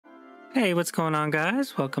Hey, what's going on,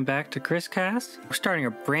 guys? Welcome back to ChrisCast. We're starting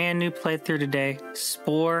a brand new playthrough today,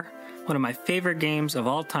 Spore, one of my favorite games of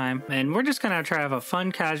all time, and we're just gonna try to have a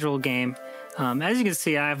fun, casual game. As you can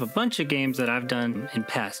see, I have a bunch of games that I've done in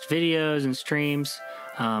past videos and streams,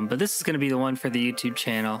 but this is gonna be the one for the YouTube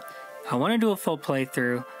channel. I want to do a full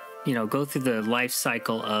playthrough, you know, go through the life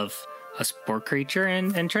cycle of a Spore creature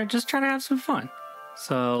and try to have some fun.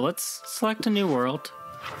 So let's select a new world.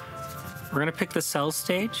 We're gonna pick the cell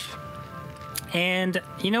stage. And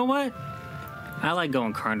you know what? I like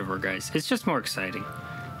going carnivore, guys. It's just more exciting.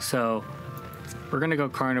 So we're gonna go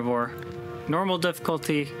carnivore. Normal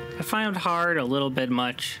difficulty. I find hard a little bit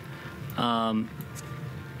much.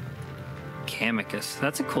 Kamicus.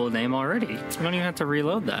 That's a cool name already. I don't even have to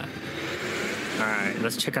reload that. Alright,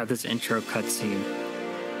 let's check out this intro cutscene.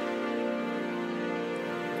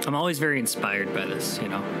 I'm always very inspired by this, you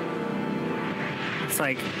know. It's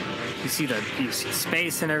like you see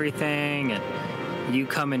space and everything, and you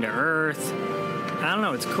come into Earth. I don't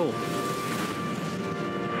know, it's cool.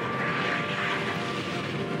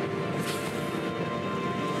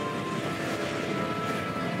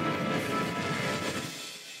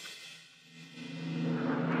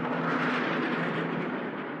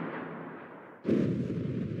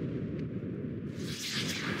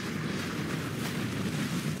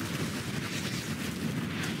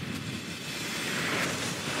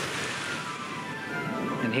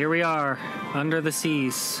 And here we are, under the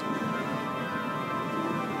seas.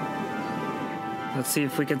 Let's see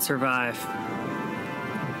if we can survive.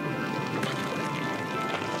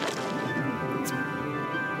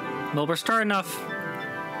 Well, we're starting off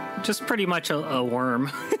just pretty much a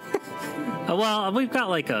worm. Well, we got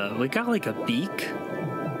like a beak,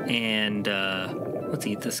 and let's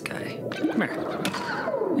eat this guy. Come here.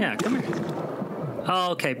 Yeah, come here.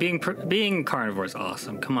 Oh, okay. Being carnivore is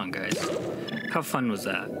awesome. Come on, guys. How fun was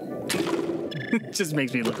that? It just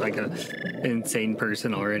makes me look like an insane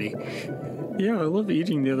person already. Yeah, I love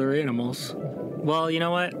eating the other animals. Well, you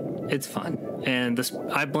know what? It's fun. And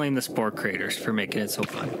I blame the Spore creators for making it so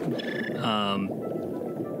fun.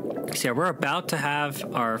 So yeah, we're about to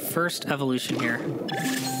have our first evolution here.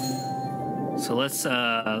 So let's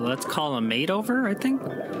call a mate over, I think.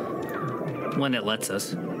 When it lets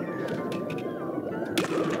us.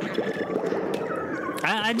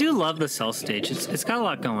 I do love the cell stage. It's got a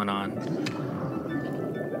lot going on.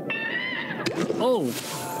 Oh,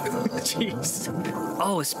 jeez.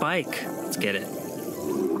 Oh, a spike. Let's get it.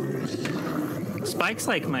 Spike's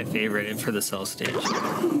like my favorite for the cell stage.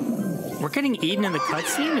 We're getting eaten in the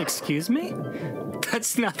cutscene? Excuse me?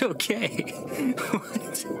 That's not okay.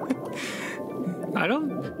 What? I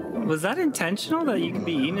don't... Was that intentional that you can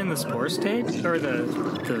be eaten in the Spore stage? Or the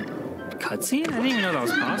cutscene? I didn't even know that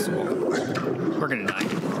was possible. We're gonna die.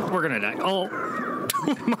 We're gonna die. Oh,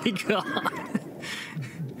 oh my god.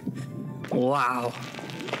 Wow.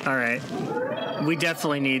 All right. We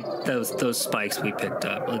definitely need those spikes we picked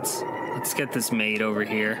up. Let's get this mate over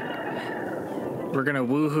here. We're gonna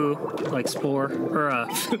woohoo like Spore or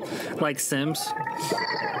like Sims.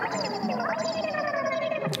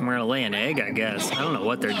 And we're gonna lay an egg, I guess. I don't know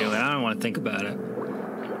what they're doing. I don't want to think about it.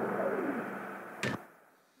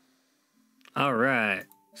 All right.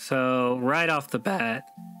 So right off the bat,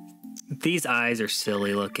 these eyes are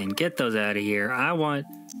silly looking. Get those out of here. I want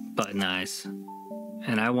button eyes,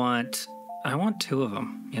 and I want two of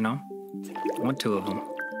them. You know, I want two of them,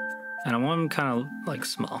 and I want them kind of like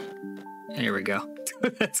small. Here we go.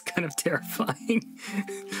 That's kind of terrifying.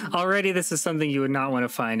 Already, this is something you would not want to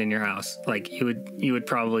find in your house. Like you would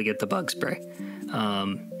probably get the bug spray.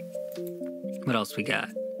 What else we got?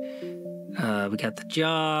 We got the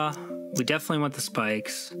jaw. We definitely want the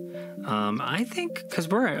spikes. I think because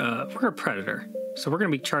we're a predator, so we're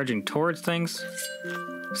gonna be charging towards things.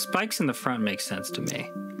 Spikes in the front makes sense to me.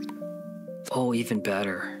 Oh, even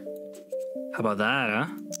better. How about that, huh?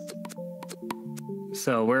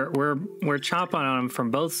 So we're chomping on them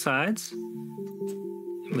from both sides.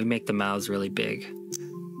 We make the mouths really big,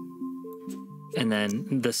 and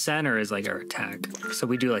then the center is like our attack. So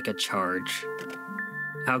we do like a charge.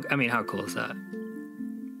 How cool is that?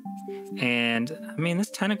 And I mean,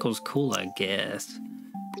 this tentacle's cool, I guess.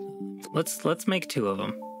 Let's make two of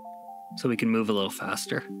them so we can move a little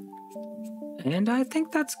faster. And I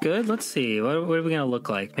think that's good. Let's see. What are we gonna look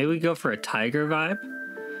like? Maybe we go for a tiger vibe.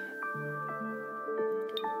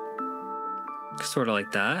 Sort of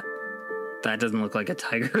like that. That doesn't look like a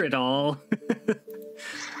tiger at all.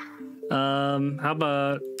 How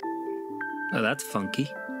about... Oh, that's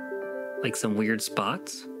funky. Like some weird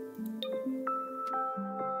spots.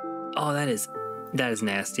 Oh, that is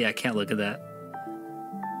nasty. I can't look at that.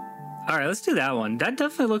 All right, let's do that one. That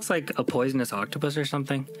definitely looks like a poisonous octopus or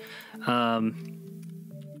something.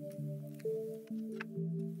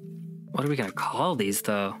 What are we gonna call these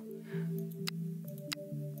though?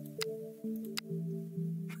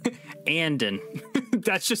 Andon.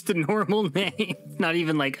 That's just a normal name, not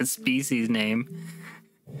even like a species name.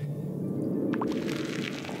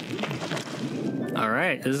 All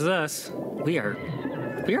right, this is us. We are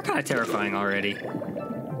kind of terrifying already.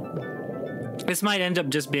 This might end up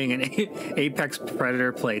just being an Apex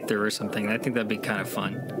Predator playthrough or something. I think that'd be kind of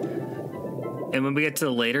fun. And when we get to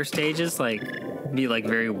the later stages, like, be like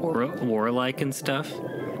very warlike and stuff.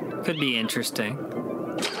 Could be interesting.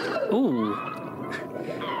 Ooh.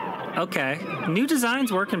 Okay. New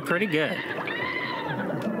design's working pretty good.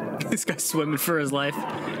 This guy's swimming for his life.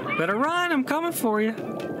 Better run, I'm coming for you.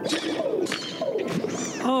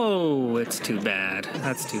 Oh, it's too bad.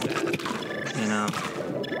 That's too bad. You know.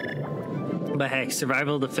 But hey,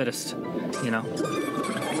 survival of the fittest, you know.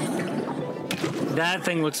 That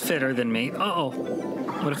thing looks fitter than me. Uh-oh.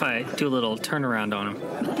 What if I do a little turnaround on him?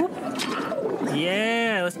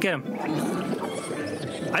 Yeah, let's get him.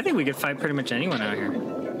 I think we could fight pretty much anyone out here.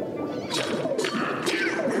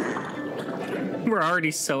 We're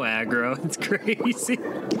already so aggro. It's crazy.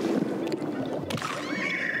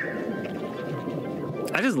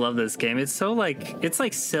 I just love this game. It's so like, it's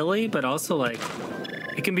like silly, but also like,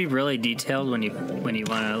 it can be really detailed when you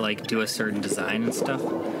want to like do a certain design and stuff.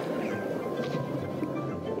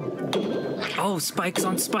 Oh, spikes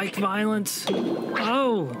on spike violence.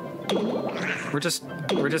 Oh, we're just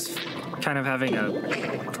kind of having a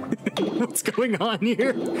what's going on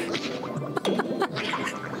here?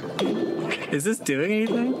 Is this doing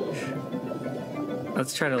anything?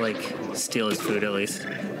 Let's try to like steal his food at least.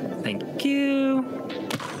 Thank you.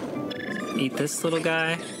 Eat this little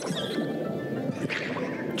guy.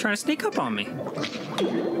 Trying to sneak up on me.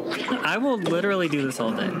 I will literally do this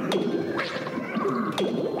all day.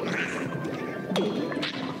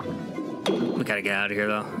 We gotta get out of here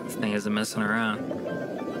though. This thing isn't messing around.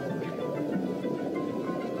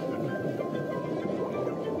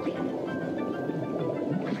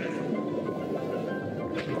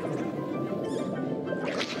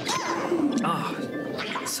 Oh,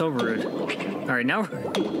 so rude. All right, now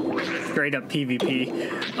we're straight up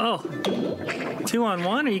PvP. Oh,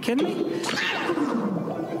 2-on-1? Are you kidding me?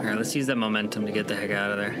 All right, let's use that momentum to get the heck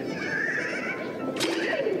out of there.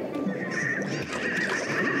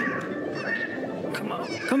 Come on,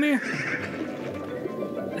 come here.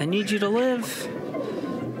 I need you to live.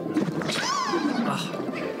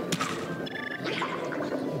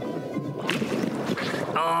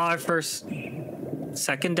 Oh, our first...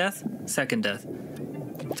 Second death? Second death.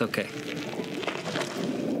 It's okay.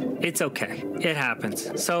 It's okay. It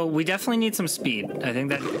happens. So we definitely need some speed. I think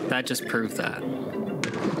that just proved that.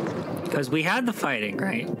 Because we had the fighting,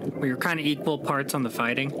 right? We were kind of equal parts on the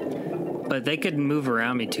fighting, but they could move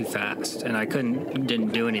around me too fast, and I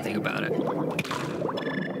didn't do anything about it.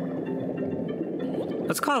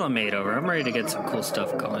 Let's call a mate over. I'm ready to get some cool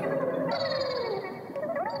stuff going.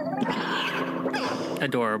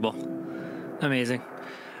 Adorable. Amazing.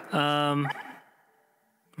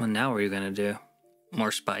 Well, now what are you gonna do?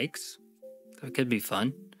 More spikes? That could be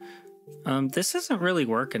fun. This isn't really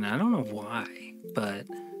working. I don't know why, but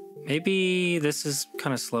maybe this is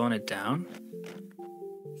kind of slowing it down.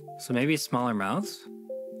 So maybe smaller mouths?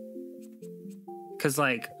 Because,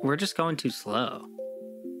 like, we're just going too slow.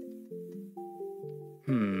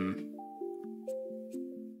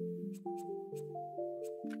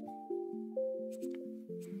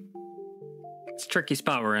 It's a tricky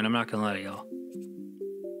spot we're in, I'm not gonna lie to y'all.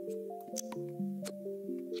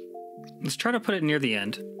 Let's try to put it near the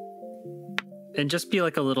end. And just be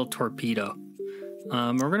like a little torpedo.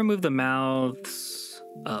 We're gonna move the mouths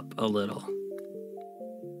up a little.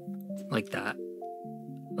 Like that.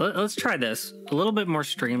 Let's try this. A little bit more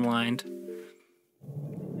streamlined.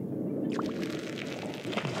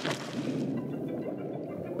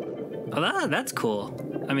 Oh, that's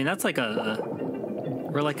cool. I mean, that's like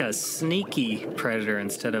we're like a sneaky predator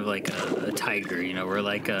instead of like a tiger, you know? We're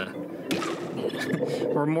like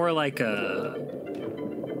we're more like a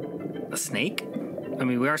snake? I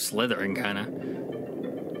mean, we are slithering, kind of.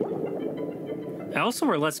 And also,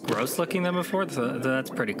 we're less gross looking than before, so that's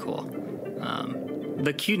pretty cool.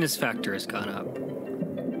 The cuteness factor has gone up.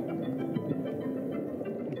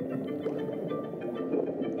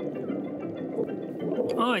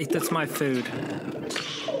 Oh, that's my food.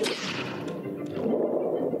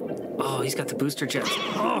 Oh, he's got the booster jets.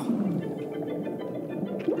 Oh!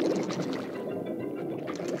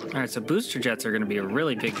 Alright, so booster jets are going to be a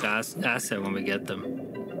really big asset when we get them.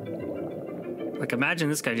 Like, imagine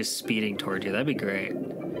this guy just speeding towards you. That'd be great.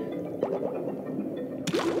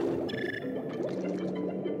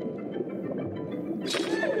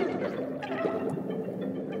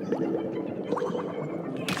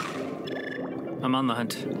 I'm on the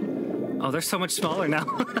hunt. Oh, they're so much smaller now.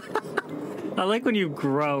 I like when you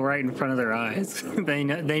grow right in front of their eyes.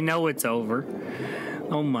 They know it's over.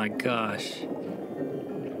 Oh my gosh.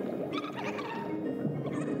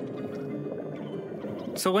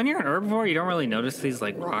 So when you're an herbivore, you don't really notice these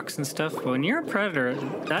like rocks and stuff. But when you're a predator,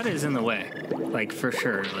 that is in the way. Like for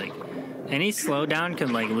sure. Like any slowdown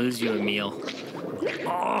can like lose you a meal.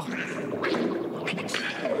 Oh.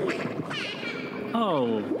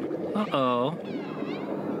 Oh. Uh-oh.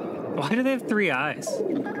 Why do they have 3 eyes?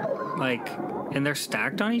 Like, and they're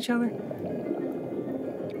stacked on each other?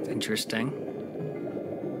 Interesting.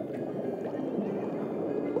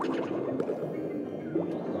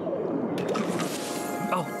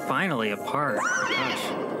 Oh, finally apart. Gosh.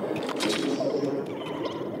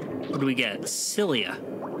 What do we get? Cilia.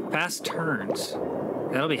 Fast turns.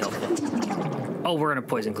 That'll be helpful. Oh, we're in a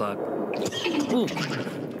poison cloud. Ooh.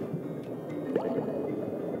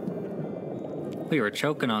 We were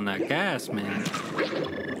choking on that gas, man.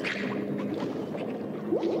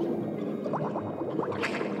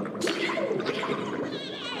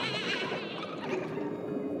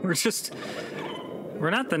 We're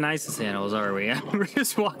not the nicest animals, are we? We're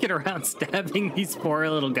just walking around stabbing these poor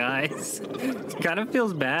little guys. It kind of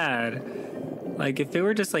feels bad. Like, if they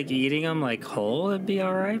were just, like, eating them, like, whole, it'd be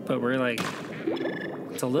alright, but we're, like...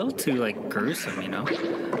 It's a little too, like, gruesome, you know?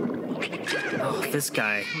 Oh, this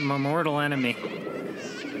guy. My mortal enemy.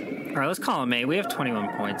 Alright, let's call him mate. We have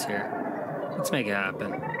 21 points here. Let's make it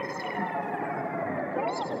happen.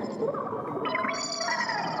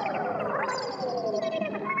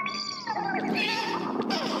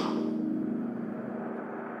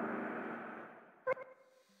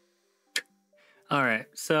 Alright,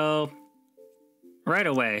 so... Right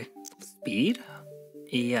away. Speed?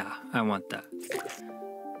 Yeah, I want that.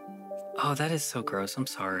 Oh, that is so gross. I'm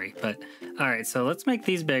sorry. But, alright, so let's make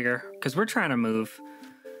these bigger, because we're trying to move.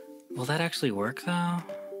 Will that actually work, though?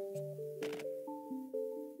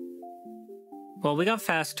 Well, we got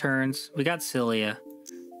fast turns. We got cilia.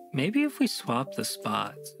 Maybe if we swap the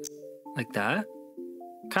spots. Like that?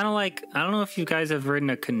 Kind of like, I don't know if you guys have ridden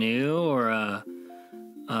a canoe or a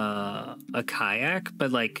kayak,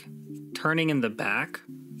 but like turning in the back,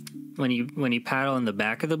 when you paddle in the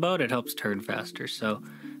back of the boat, it helps turn faster. So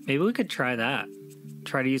maybe we could try that.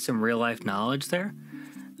 Try to use some real life knowledge there.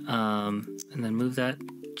 And then move that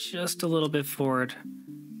just a little bit forward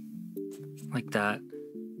like that.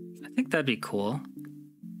 I think that'd be cool.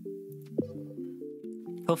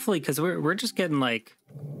 Hopefully, because we're just getting like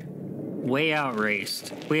way out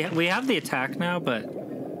raced. We have the attack now,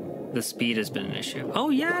 but the speed has been an issue. Oh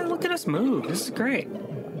yeah, look at us move. This is great.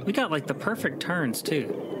 We got like the perfect turns too.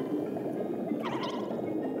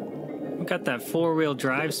 We got that 4-wheel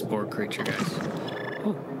drive spore creature, guys.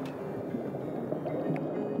 Oh.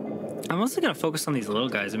 I'm mostly gonna focus on these little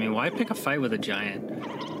guys. I mean, why pick a fight with a giant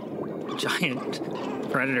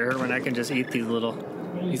predator when I can just eat these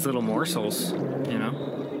little morsels, you know?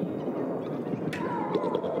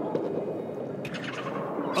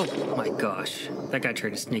 Oh my gosh, that guy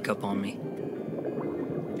tried to sneak up on me.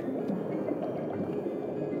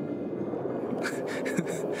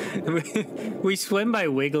 We swim by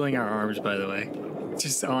wiggling our arms, by the way.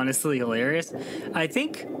 Just honestly hilarious. I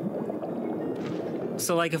think,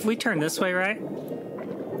 so like if we turn this way, right?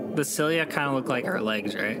 The cilia kind of look like our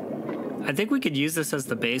legs, right? I think we could use this as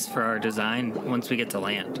the base for our design once we get to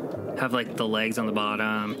land. Have like the legs on the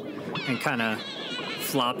bottom and kind of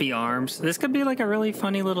floppy arms. This could be like a really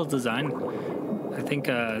funny little design. I think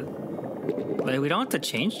like we don't have to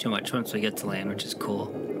change too much once we get to land, which is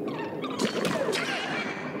cool.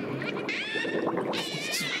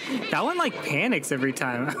 That one like panics every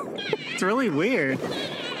time. It's really weird.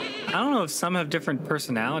 I don't know if some have different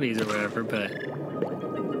personalities or whatever, but...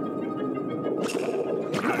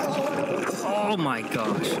 Oh my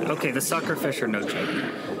gosh. Okay, the suckerfish are no joke.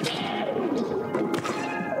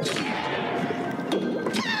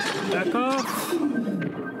 Back off.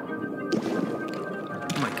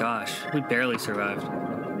 Oh my gosh, we barely survived.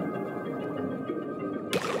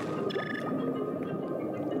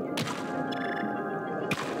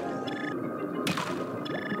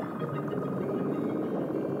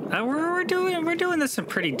 We're doing this in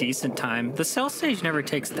pretty decent time. The cell stage never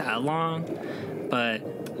takes that long, but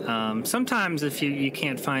sometimes if you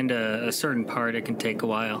can't find a certain part, it can take a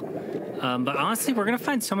while. But honestly, we're gonna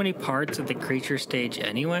find so many parts at the creature stage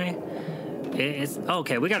anyway. It's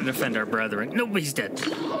okay. We gotta defend our brethren. Nobody's dead.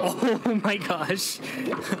 Oh my gosh.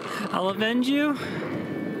 I'll avenge you.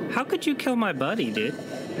 How could you kill my buddy, dude?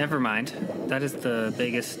 Never mind. That is the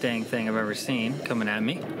biggest dang thing I've ever seen coming at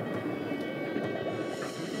me.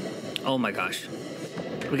 Oh my gosh.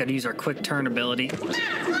 We gotta use our quick turn ability.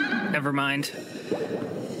 Never mind.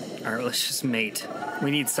 All right, let's just mate.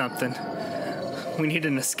 We need something. We need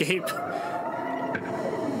an escape.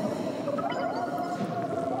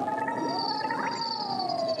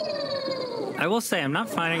 I will say, I'm not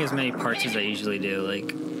finding as many parts as I usually do.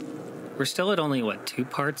 Like, we're still at only, what, 2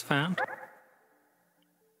 parts found?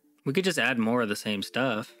 We could just add more of the same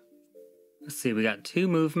stuff. Let's see, we got 2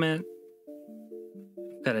 movement.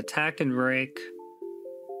 We've got attack and break.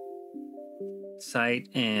 Sight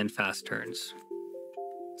and fast turns.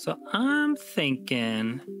 So I'm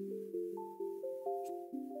thinking...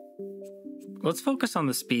 let's focus on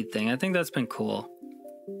the speed thing. I think that's been cool.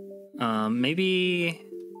 Maybe...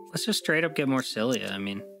 let's just straight up get more Cilia. I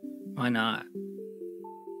mean, why not?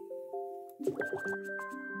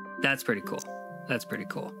 That's pretty cool. That's pretty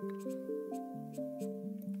cool.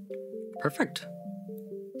 Perfect.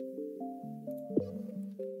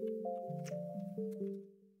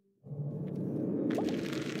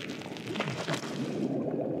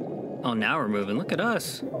 Oh, now we're moving. Look at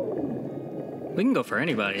us. We can go for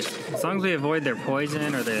anybody. As long as we avoid their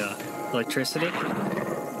poison or the electricity.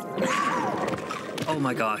 Oh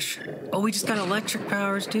my gosh. Oh, we just got electric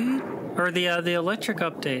powers, dude. Or the electric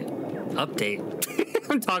update. Update?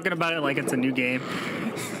 I'm talking about it like it's a new game.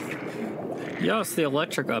 Yes, the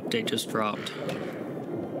electric update just dropped.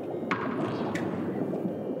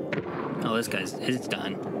 Oh, this guy's... it's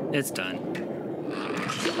done. It's done.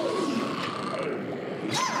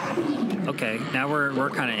 Okay, now we're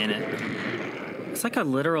kind of in it. It's like a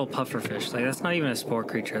literal pufferfish. Like, that's not even a spore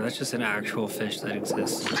creature. That's just an actual fish that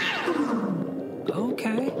exists.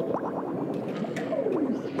 Okay.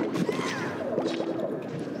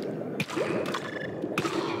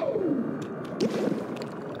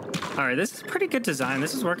 All right, this is pretty good design.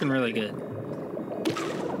 This is working really good.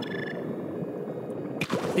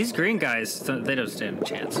 These green guys, they don't stand a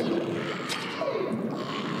chance.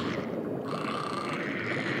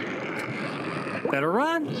 Better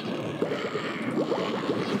run.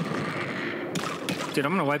 Dude,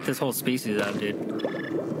 I'm gonna wipe this whole species out, dude.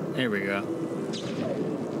 There we go.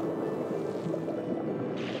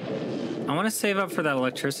 I want to save up for that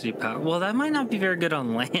electricity power. Well, that might not be very good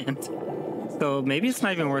on land. So maybe it's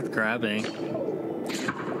not even worth grabbing.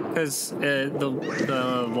 Because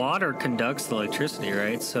the water conducts the electricity,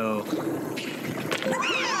 right? So...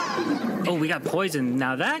 oh, we got poison.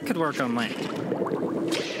 Now that could work on land.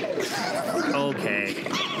 Okay.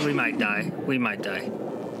 We might die. We might die.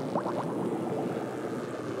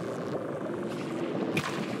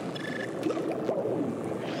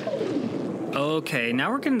 Okay,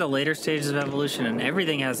 now we're getting the later stages of evolution and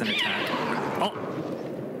everything has an attack. Oh!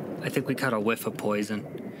 I think we caught a whiff of poison.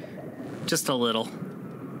 Just a little.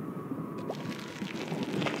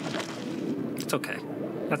 It's okay.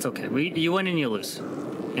 That's okay. You win and you lose.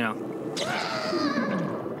 You know.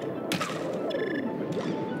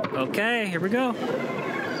 Okay, here we go.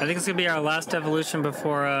 I think it's gonna be our last evolution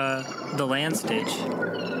before the land stage.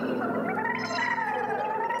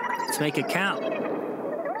 Let's make it count.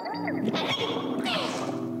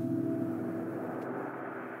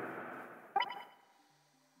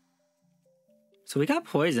 So we got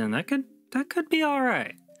poison. That could be all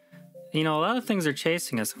right. You know, a lot of things are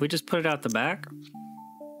chasing us. If we just put it out the back,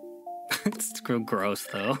 it's gross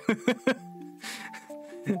though.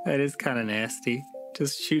 That is kind of nasty.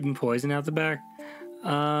 Just shooting poison out the back.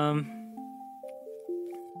 What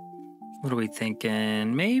are we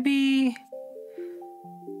thinking? Maybe.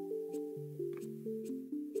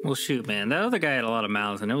 Well, shoot, man. That other guy had a lot of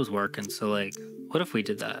mouths and it was working. So, like, what if we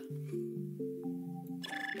did that?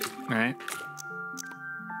 All right.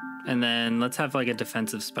 And then let's have like a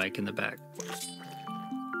defensive spike in the back.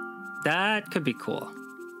 That could be cool.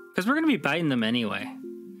 Because we're going to be biting them anyway.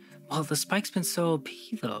 Well, the spike's been so OP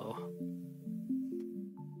though.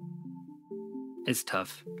 It's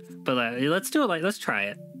tough. But let's do it like, let's try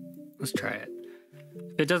it. Let's try it.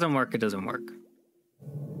 If it doesn't work, it doesn't work.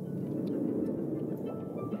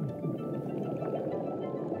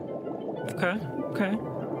 Okay, okay.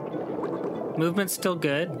 Movement's still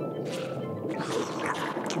good.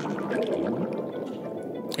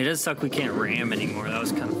 It does suck we can't ram anymore. That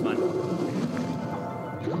was kind of fun.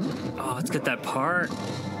 Oh, let's get that part.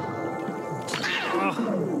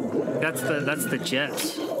 Oh, that's the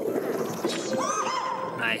jets.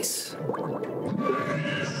 Nice.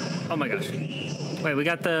 Oh my gosh. Wait, we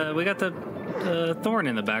got the thorn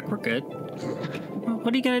in the back. We're good. Well,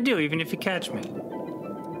 what are you gonna do even if you catch me?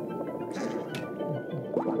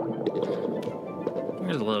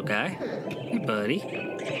 There's a little guy. Hey, buddy.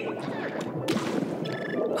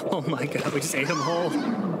 Oh my god, we just ate him whole.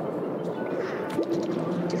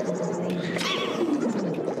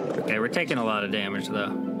 Okay, we're taking a lot of damage though.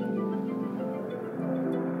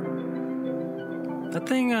 That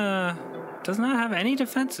thing does not have any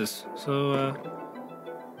defenses, so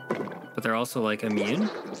but they're also like immune.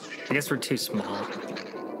 I guess we're too small.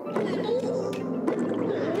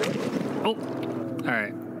 Oh, all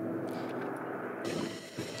right.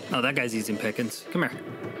 Oh, that guy's using pickings. Come here.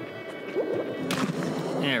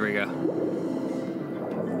 There we go.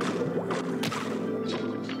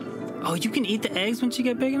 Oh, you can eat the eggs once you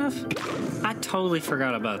get big enough? I totally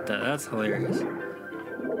forgot about that. That's hilarious.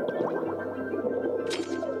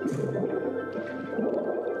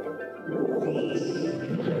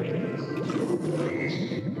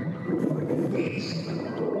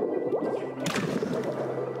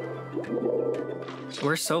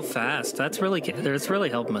 We're so fast. That's really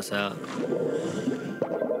helping us out.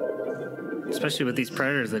 Especially with these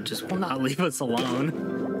predators that just will not leave us alone.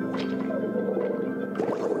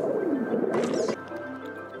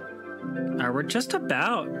 Alright, we're just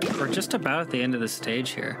about at the end of the stage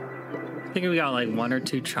here. I think we got like 1 or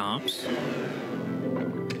 2 chomps.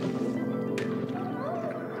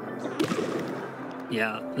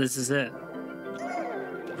 Yeah, this is it.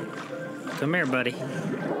 Come here, buddy.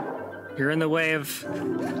 You're in the way of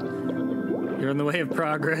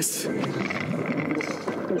progress.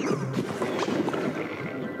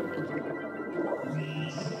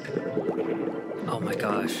 Oh my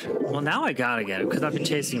gosh. Well, now I gotta get him because I've been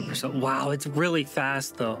chasing him for so. Wow, it's really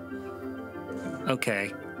fast though.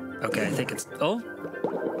 Okay. Okay, I think it's. Oh.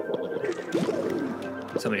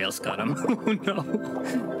 Somebody else got him. Oh no.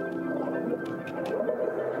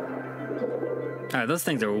 All right, those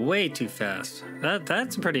things are way too fast.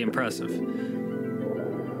 That's pretty impressive.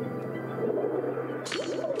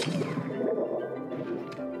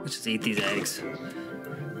 Let's just eat these eggs.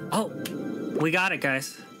 Oh, we got it,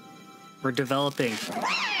 guys. We're developing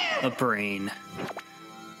a brain.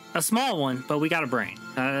 A small one, but we got a brain.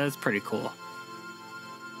 That's pretty cool.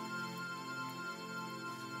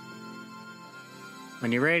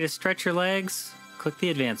 When you're ready to stretch your legs, click the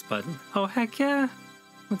advance button. Oh, heck yeah.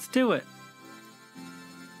 Let's do it.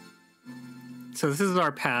 So this is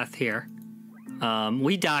our path here.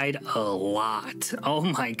 We died a lot. Oh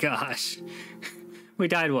my gosh. We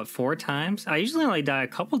died, what, 4 times? I usually only die a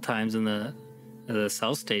couple times in the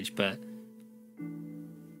cell stage, but...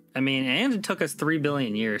 I mean, and it took us 3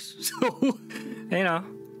 billion years. So, you know,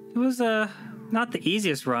 it was not the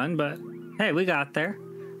easiest run, but hey, we got there.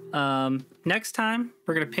 Next time,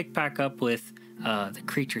 we're going to pick back up with the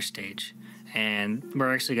creature stage. And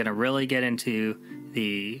we're actually going to really get into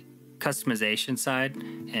the customization side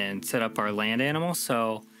and set up our land animal.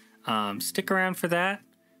 So stick around for that.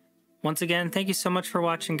 Once again, thank you so much for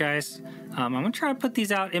watching, guys. I'm going to try to put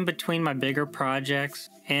these out in between my bigger projects.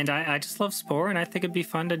 And I just love Spore, and I think it'd be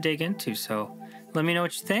fun to dig into. So let me know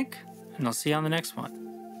what you think, and I'll see you on the next one.